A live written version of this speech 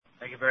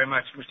very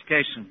much. Mr.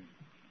 Cason.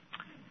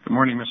 Good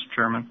morning, Mr.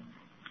 Chairman.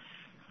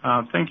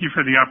 Thank you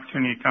for the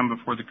opportunity to come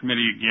before the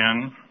committee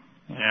again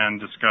and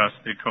discuss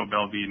the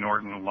Cobell v.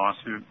 Norton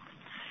lawsuit.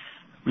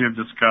 We have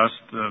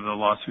discussed the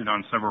lawsuit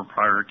on several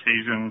prior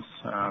occasions.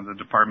 The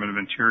Department of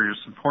Interior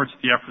supports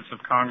the efforts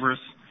of Congress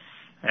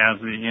as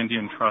the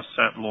Indian Trust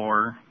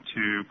settlor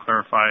to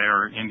clarify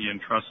our Indian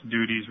Trust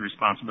duties,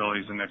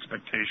 responsibilities, and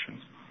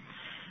expectations.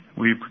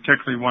 We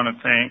particularly want to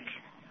thank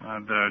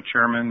the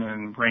chairman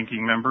and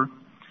ranking member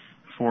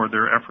for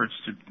their efforts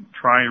to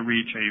try to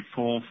reach a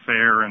full,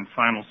 fair, and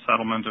final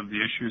settlement of the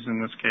issues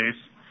in this case.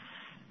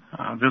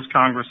 This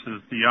Congress has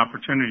the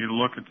opportunity to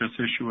look at this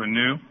issue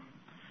anew,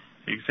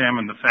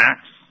 examine the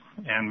facts,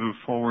 and move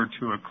forward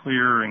to a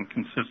clear and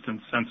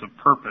consistent sense of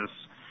purpose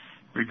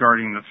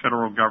regarding the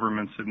federal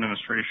government's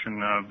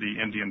administration of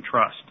the Indian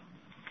Trust.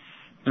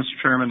 Mr.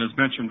 Chairman, as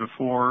mentioned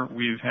before,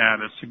 we've had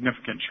a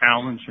significant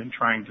challenge in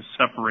trying to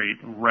separate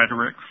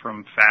rhetoric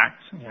from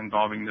facts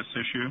involving this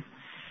issue.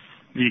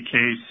 The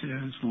case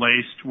is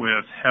laced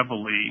with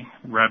heavily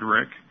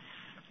rhetoric,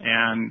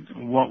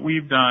 and what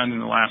we've done in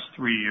the last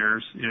 3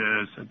 years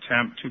is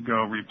attempt to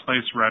go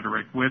replace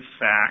rhetoric with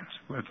facts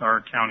with our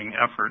accounting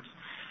efforts.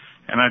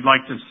 And I'd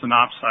like to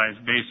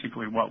synopsize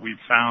basically what we've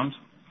found.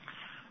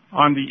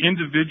 On the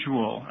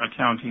individual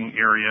accounting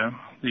area,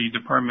 the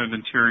Department of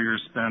Interior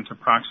spent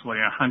approximately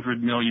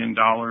 $100 million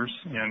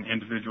in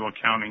individual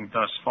accounting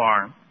thus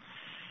far.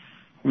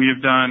 We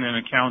have done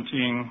an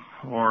accounting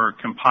or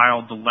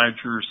compiled the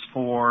ledgers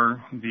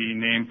for the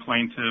named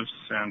plaintiffs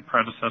and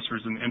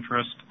predecessors in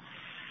interest.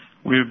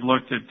 We've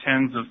looked at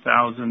tens of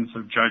thousands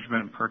of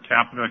judgment per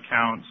capita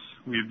accounts.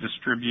 We've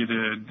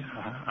distributed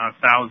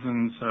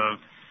thousands of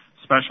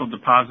special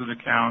deposit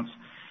accounts.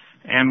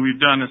 And we've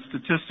done a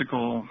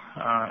statistical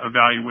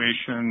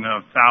evaluation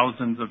of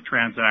thousands of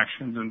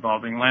transactions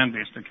involving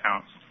land-based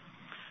accounts.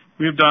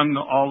 We've done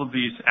all of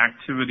these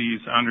activities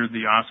under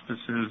the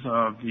auspices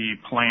of the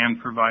plan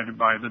provided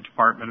by the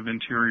Department of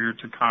Interior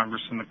to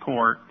Congress and the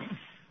court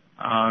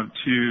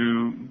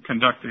to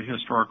conduct a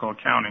historical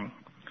accounting.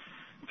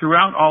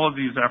 Throughout all of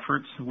these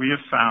efforts, we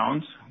have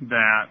found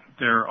that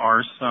there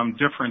are some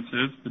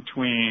differences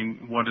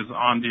between what is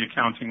on the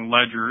accounting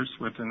ledgers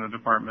within the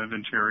Department of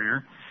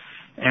Interior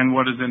and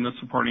what is in the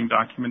supporting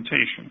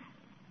documentation.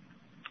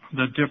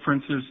 The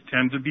differences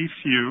tend to be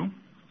few,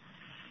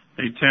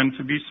 they tend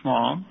to be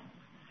small,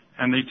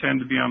 and they tend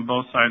to be on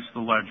both sides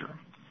of the ledger.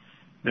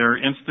 There are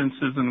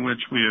instances in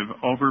which we have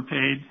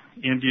overpaid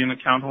Indian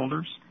account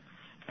holders,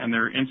 and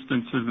there are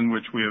instances in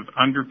which we have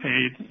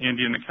underpaid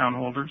Indian account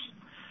holders.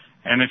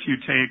 And if you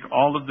take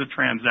all of the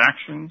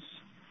transactions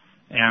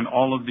and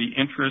all of the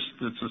interest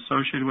that's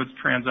associated with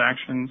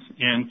transactions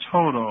in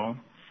total,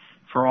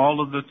 for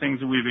all of the things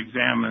that we've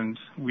examined,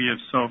 we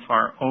have so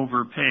far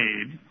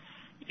overpaid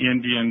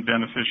Indian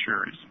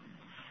beneficiaries.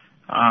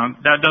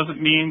 That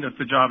doesn't mean that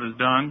the job is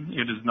done.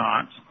 It is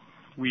not.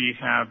 We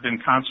have been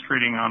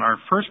concentrating on our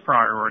first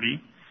priority,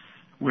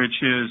 which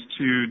is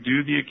to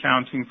do the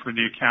accounting for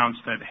the accounts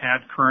that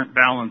had current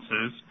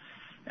balances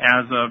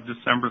as of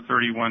December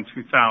 31,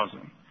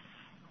 2000.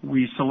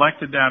 We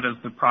selected that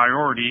as the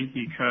priority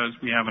because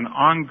we have an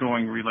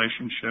ongoing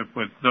relationship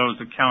with those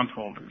account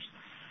holders,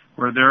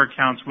 where their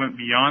accounts went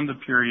beyond the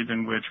period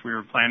in which we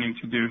were planning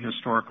to do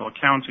historical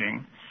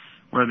accounting,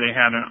 where they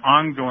had an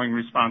ongoing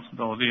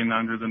responsibility, and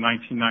under the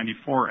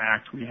 1994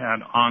 Act, we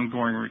had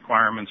ongoing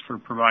requirements for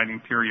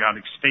providing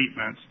periodic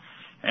statements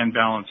and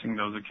balancing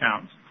those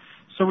accounts.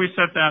 So we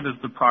set that as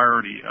the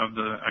priority of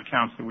the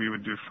accounts that we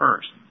would do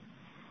first.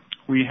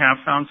 We have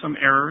found some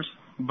errors,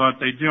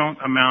 but they don't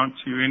amount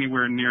to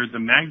anywhere near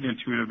the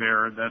magnitude of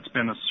error that's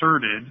been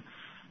asserted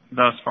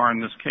thus far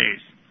in this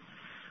case.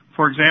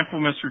 For example,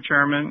 Mr.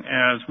 Chairman,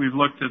 as we've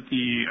looked at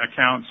the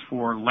accounts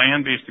for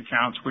land-based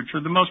accounts, which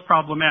are the most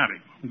problematic,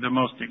 the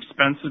most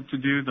expensive to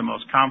do, the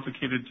most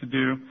complicated to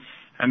do,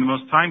 and the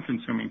most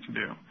time-consuming to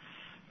do.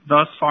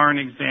 Thus far in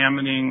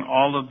examining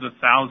all of the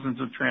thousands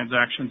of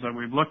transactions that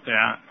we've looked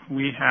at,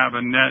 we have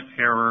a net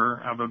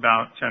error of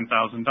about $10,000.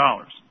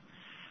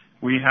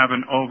 We have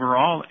an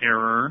overall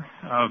error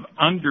of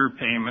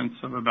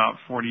underpayments of about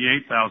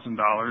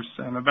 $48,000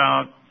 and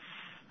about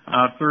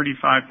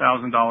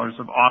 $35,000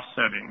 of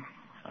offsetting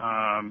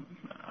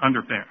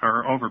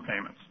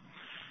overpayments.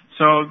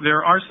 So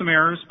there are some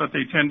errors, but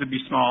they tend to be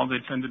small, they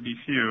tend to be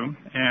few.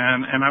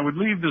 And I would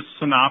leave this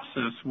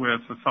synopsis with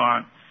the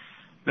thought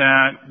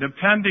that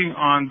depending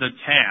on the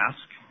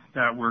task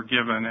that we're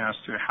given as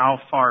to how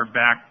far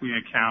back we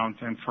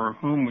account and for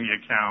whom we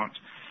account,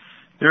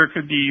 there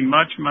could be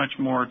much, much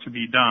more to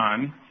be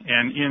done,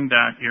 and in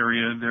that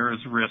area there is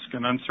risk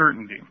and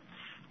uncertainty.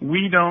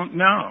 We don't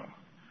know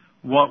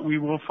what we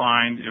will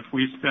find if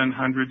we spend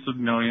hundreds of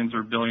millions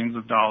or billions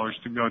of dollars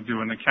to go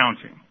do an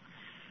accounting.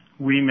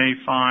 We may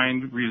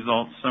find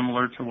results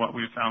similar to what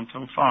we've found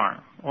so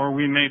far, or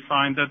we may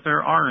find that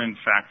there are in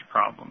fact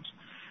problems.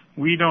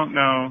 We don't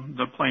know,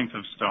 the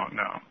plaintiffs don't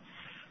know.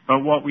 But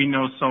what we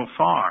know so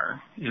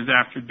far is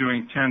after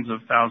doing tens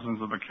of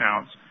thousands of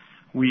accounts,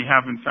 we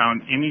haven't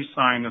found any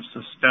sign of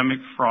systemic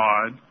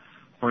fraud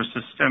or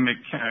systemic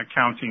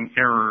accounting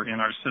error in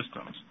our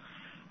systems.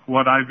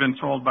 What I've been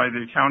told by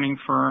the accounting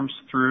firms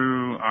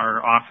through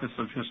our Office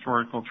of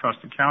Historical Trust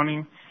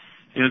Accounting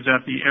is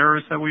that the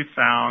errors that we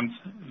found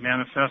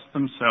manifest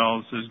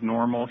themselves as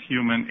normal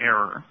human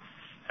error,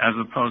 as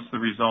opposed to the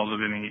result of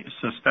any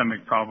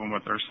systemic problem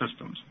with our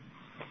systems.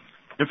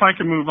 If I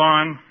can move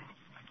on,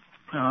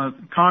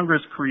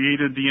 Congress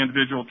created the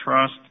individual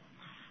trust.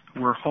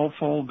 We're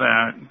hopeful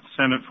that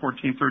Senate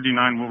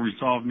 1439 will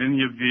resolve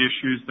many of the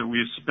issues that we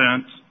have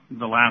spent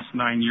the last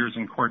 9 years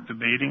in court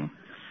debating.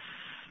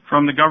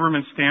 From the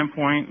government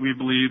standpoint, we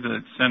believe that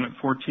Senate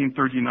 1439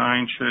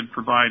 should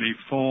provide a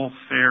full,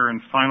 fair,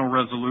 and final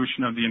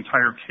resolution of the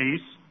entire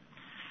case,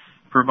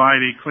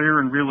 provide a clear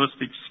and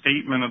realistic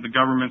statement of the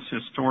government's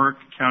historic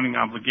accounting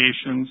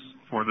obligations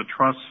for the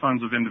trust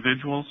funds of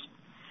individuals,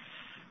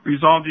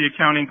 resolve the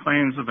accounting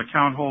claims of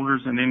account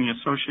holders and any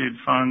associated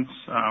funds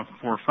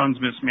for funds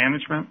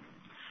mismanagement,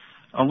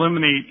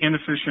 eliminate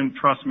inefficient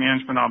trust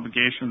management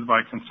obligations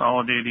by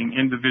consolidating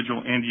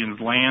individual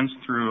Indians' lands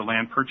through a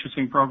land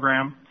purchasing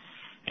program,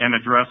 and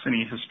address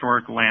any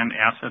historic land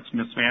assets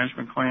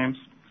mismanagement claims,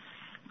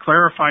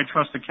 clarify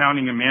trust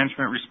accounting and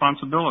management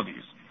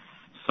responsibilities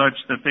such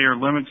that they are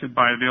limited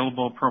by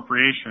available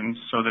appropriations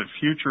so that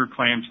future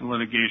claims and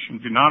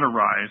litigation do not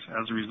arise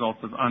as a result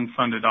of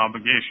unfunded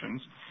obligations,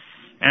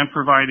 and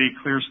provide a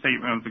clear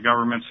statement of the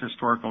government's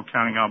historical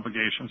accounting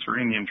obligations for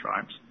Indian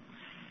tribes.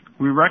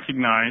 We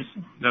recognize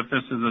that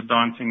this is a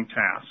daunting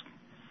task,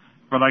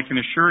 but I can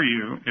assure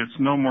you it's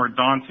no more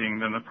daunting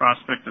than the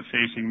prospect of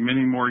facing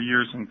many more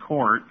years in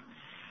court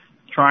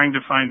trying to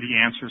find the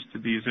answers to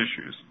these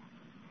issues.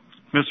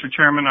 Mr.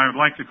 Chairman, I would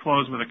like to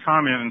close with a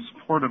comment in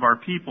support of our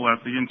people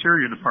at the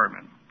Interior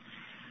Department.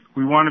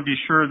 We want to be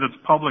sure that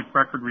the public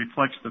record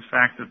reflects the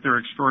fact that their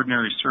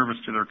extraordinary service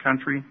to their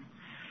country.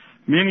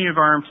 Many of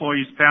our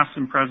employees, past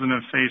and present,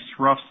 have faced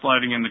rough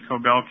sledding in the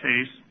Cobell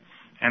case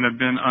and have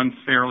been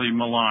unfairly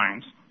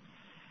maligned.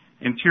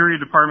 Interior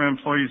Department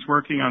employees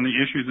working on the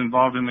issues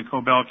involved in the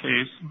Cobell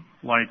case,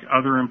 like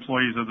other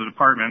employees of the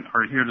department,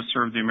 are here to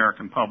serve the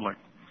American public.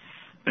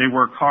 They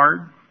work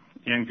hard,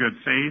 in good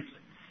faith,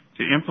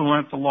 to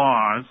implement the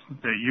laws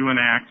that you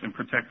enact and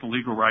protect the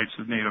legal rights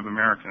of Native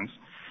Americans.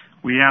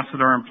 We ask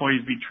that our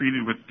employees be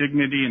treated with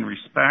dignity and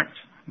respect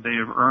they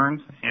have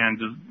earned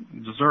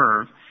and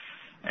deserve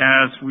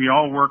as we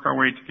all work our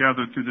way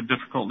together through the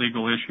difficult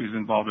legal issues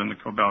involved in the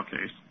Cobell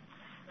case.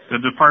 The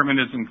department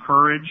is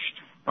encouraged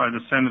by the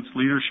Senate's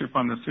leadership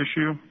on this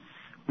issue.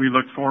 We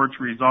look forward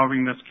to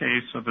resolving this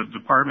case so the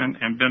department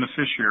and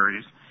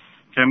beneficiaries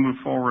can move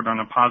forward on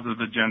a positive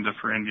agenda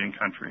for Indian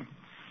country.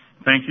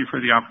 Thank you for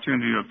the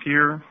opportunity to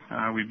appear.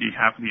 We'd be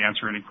happy to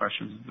answer any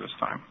questions at this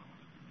time.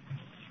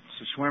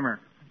 Mr. Swimmer,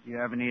 do you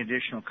have any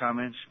additional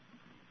comments?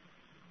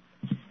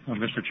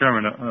 Mr.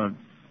 Chairman,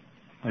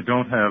 I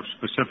don't have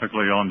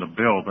specifically on the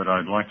bill, but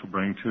I'd like to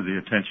bring to the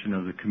attention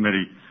of the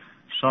committee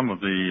some of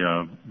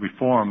the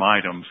reform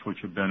items which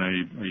have been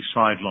a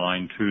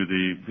sideline to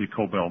the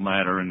Cobell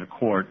matter in the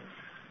court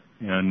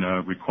in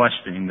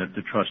requesting that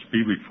the trust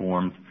be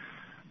reformed.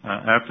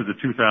 After the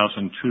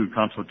 2002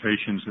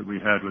 consultations that we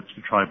had with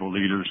the tribal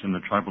leaders and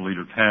the Tribal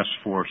Leader Task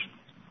Force,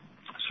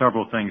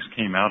 several things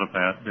came out of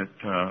that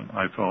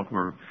I felt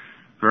were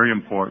very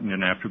important,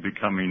 and after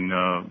becoming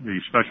the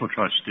special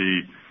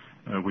trustee,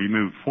 we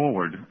moved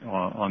forward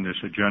on this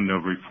agenda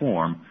of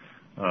reform.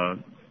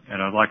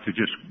 And I'd like to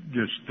just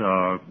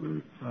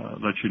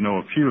let you know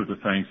a few of the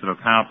things that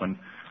have happened.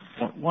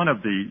 One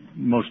of the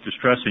most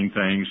distressing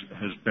things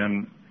has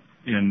been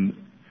in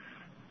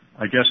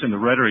the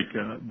rhetoric,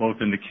 both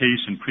in the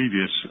case and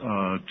previous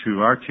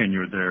to our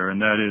tenure there,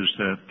 and that is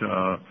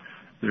that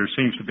there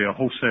seems to be a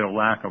wholesale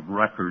lack of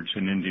records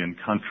in Indian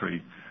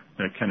country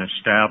that can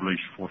establish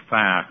for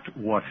fact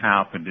what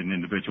happened in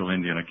individual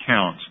Indian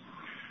accounts.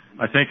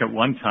 I think at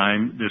one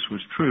time this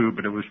was true,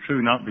 but it was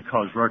true not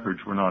because records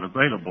were not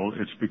available.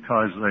 It's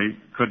because they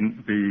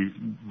couldn't be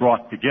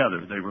brought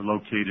together. They were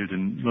located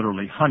in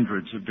literally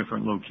hundreds of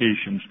different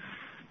locations,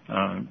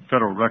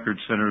 federal record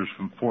centers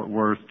from Fort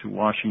Worth to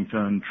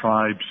Washington,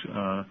 tribes,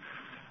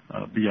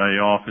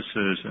 BIA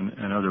offices,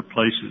 and other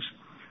places.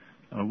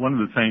 One of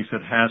the things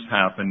that has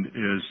happened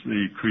is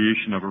the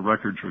creation of a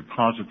records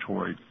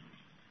repository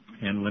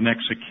in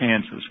Lenexa,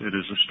 Kansas. It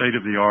is a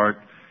state-of-the-art,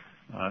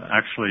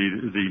 actually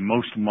the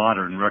most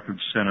modern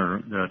records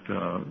center that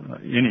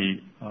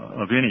any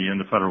in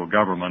the federal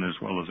government as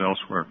well as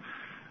elsewhere.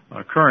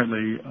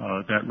 Currently,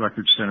 that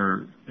records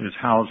center is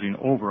housing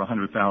over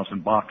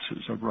 100,000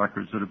 boxes of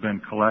records that have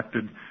been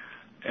collected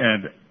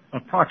and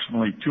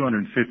approximately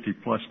 250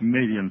 plus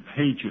million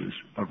pages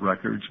of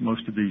records.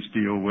 Most of these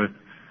deal with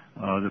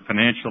the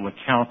financial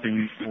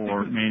accounting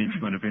for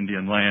management of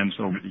Indian lands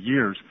over the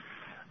years.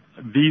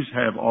 These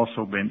have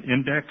also been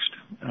indexed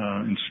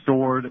and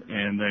stored,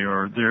 and they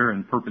are there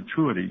in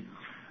perpetuity.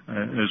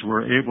 As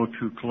we're able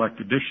to collect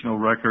additional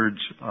records,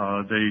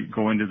 they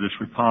go into this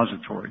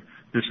repository.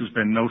 This has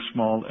been no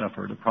small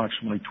effort.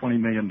 Approximately $20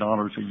 million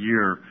a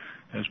year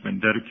has been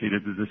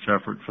dedicated to this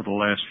effort for the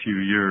last few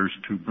years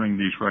to bring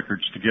these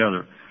records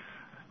together.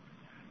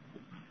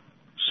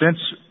 Since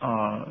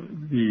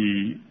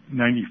the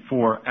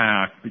 94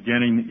 Act,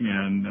 beginning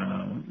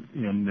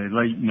in the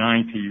late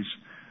 90s,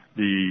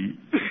 the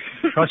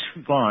trust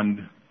fund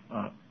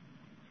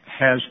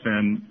has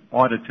been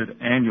audited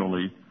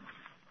annually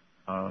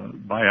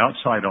by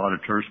outside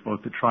auditors,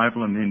 both the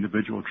tribal and the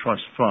individual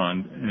trust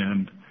fund.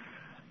 And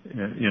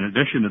in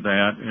addition to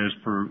that, as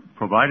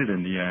provided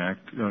in the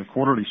Act,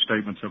 quarterly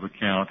statements of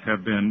account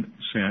have been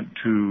sent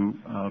to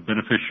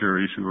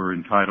beneficiaries who are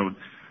entitled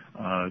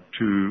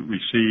to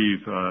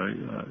receive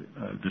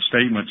the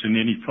statements in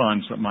any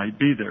funds that might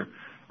be there.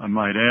 I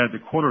might add the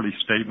quarterly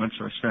statements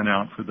are sent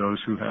out for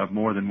those who have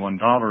more than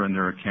 $1 in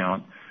their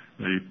account.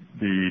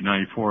 The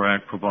 94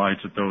 Act provides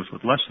that those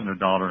with less than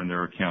 $1 in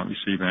their account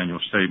receive annual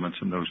statements,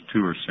 and those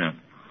too are sent.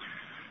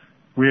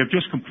 We have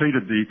just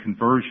completed the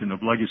conversion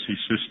of legacy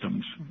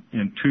systems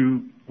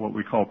into what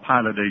we call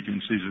pilot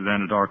agencies at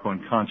Anadarko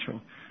and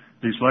Concho.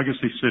 These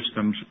legacy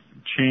systems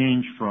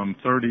change from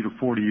 30 to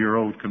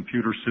 40-year-old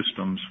computer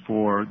systems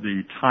for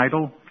the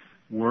title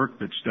work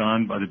that's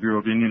done by the Bureau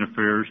of Indian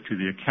Affairs to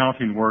the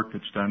accounting work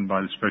that's done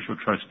by the Special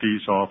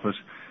Trustee's Office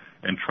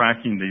and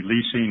tracking the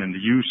leasing and the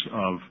use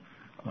of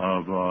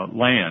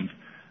land.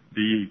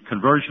 The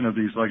conversion of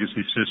these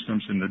legacy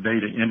systems and the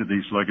data into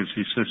these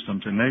legacy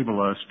systems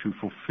enable us to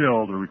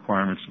fulfill the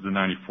requirements of the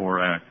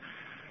 94 Act,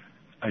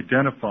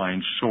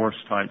 identifying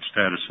source-type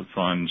status of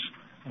funds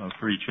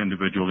for each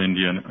individual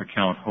Indian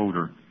account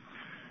holder.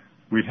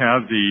 We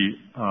have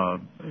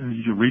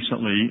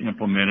recently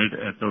implemented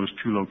at those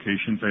two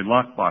locations a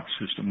lockbox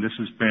system. This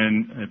has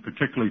been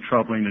particularly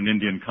troubling in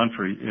Indian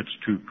country. It's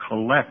to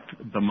collect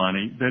the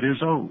money that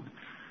is owed.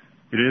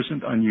 It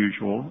isn't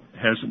unusual,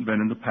 hasn't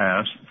been in the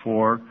past,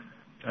 for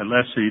a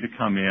lessee to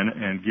come in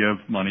and give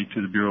money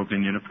to the Bureau of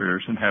Indian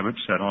Affairs and have it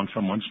set on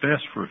someone's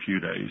desk for a few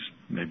days,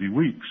 maybe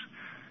weeks.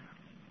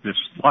 This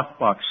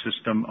lockbox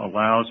system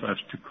allows us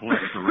to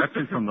collect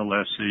directly from the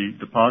lessee,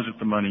 deposit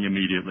the money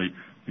immediately,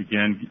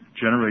 begin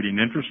generating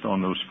interest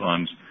on those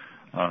funds,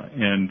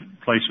 and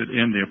place it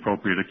in the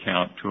appropriate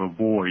account to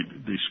avoid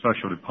the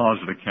special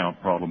deposit account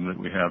problem that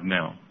we have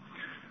now.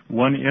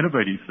 One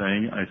innovative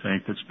thing, I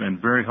think, that's been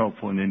very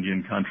helpful in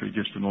Indian country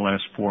just in the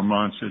last 4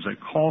 months is a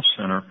call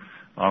center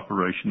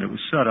operation that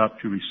was set up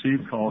to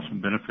receive calls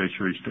from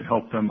beneficiaries to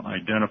help them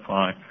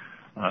identify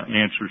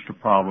answers to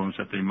problems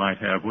that they might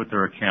have with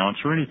their accounts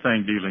or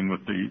anything dealing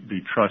with the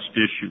trust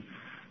issue.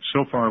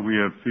 So far, we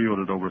have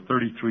fielded over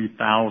 33,000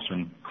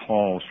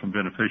 calls from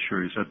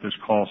beneficiaries at this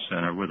call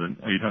center with an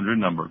 800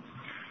 number.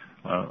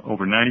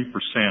 Over 90%,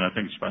 I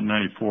think it's about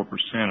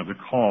 94% of the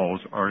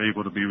calls are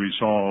able to be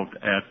resolved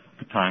at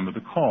the time of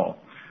the call,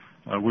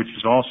 which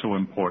is also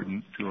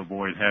important to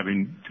avoid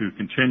having to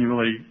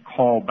continually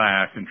call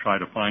back and try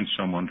to find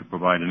someone to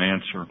provide an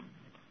answer.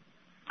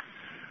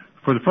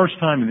 For the first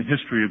time in the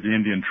history of the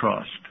Indian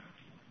Trust,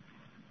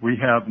 we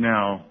have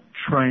now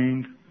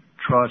trained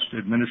trust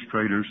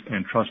administrators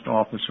and trust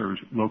officers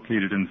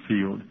located in the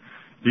field.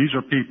 These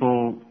are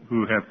people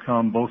who have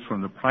come both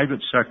from the private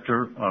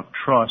sector of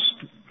trust,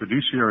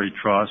 fiduciary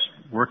trust,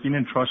 working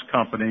in trust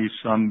companies,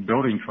 some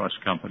building trust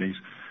companies,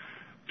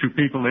 to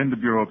people in the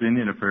Bureau of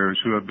Indian Affairs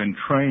who have been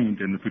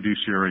trained in the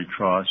fiduciary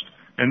trust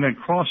and then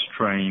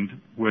cross-trained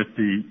with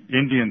the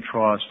Indian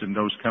trust and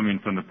those coming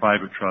from the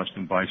private trust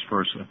and vice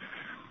versa.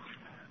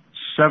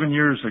 7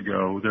 years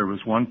ago, there was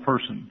one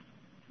person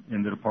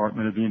in the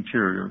Department of the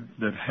Interior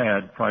that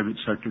had private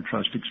sector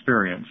trust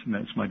experience, and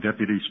that's my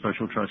Deputy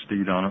Special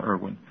Trustee, Donna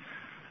Irwin.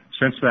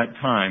 Since that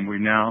time, we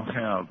now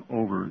have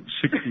over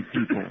 60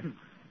 people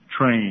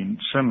trained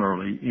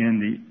similarly in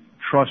the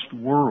trust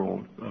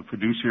world of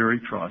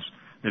fiduciary trust,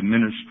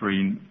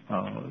 administering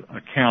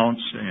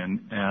accounts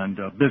and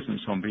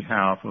business on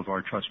behalf of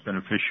our trust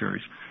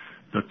beneficiaries.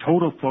 The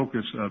total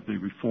focus of the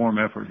reform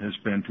effort has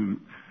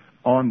been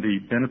on the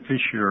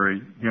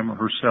beneficiary, him or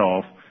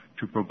herself,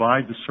 to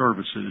provide the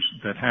services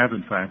that have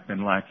in fact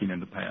been lacking in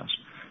the past.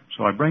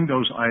 So I bring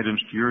those items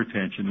to your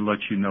attention to let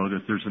you know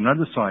that there's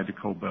another side to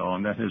COBEL,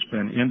 and that has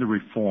been in the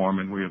reform,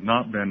 and we have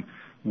not been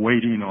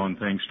waiting on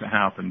things to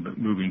happen, but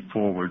moving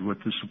forward with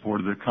the support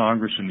of the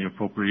Congress and the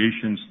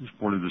appropriations, the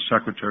support of the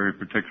Secretary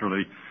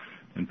particularly,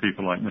 and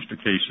people like Mr.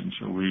 Kaysen.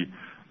 So we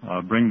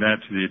bring that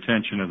to the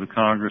attention of the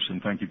Congress,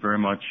 and thank you very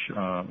much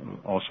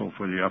also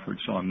for the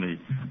efforts on the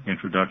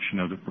introduction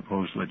of the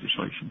proposed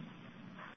legislation.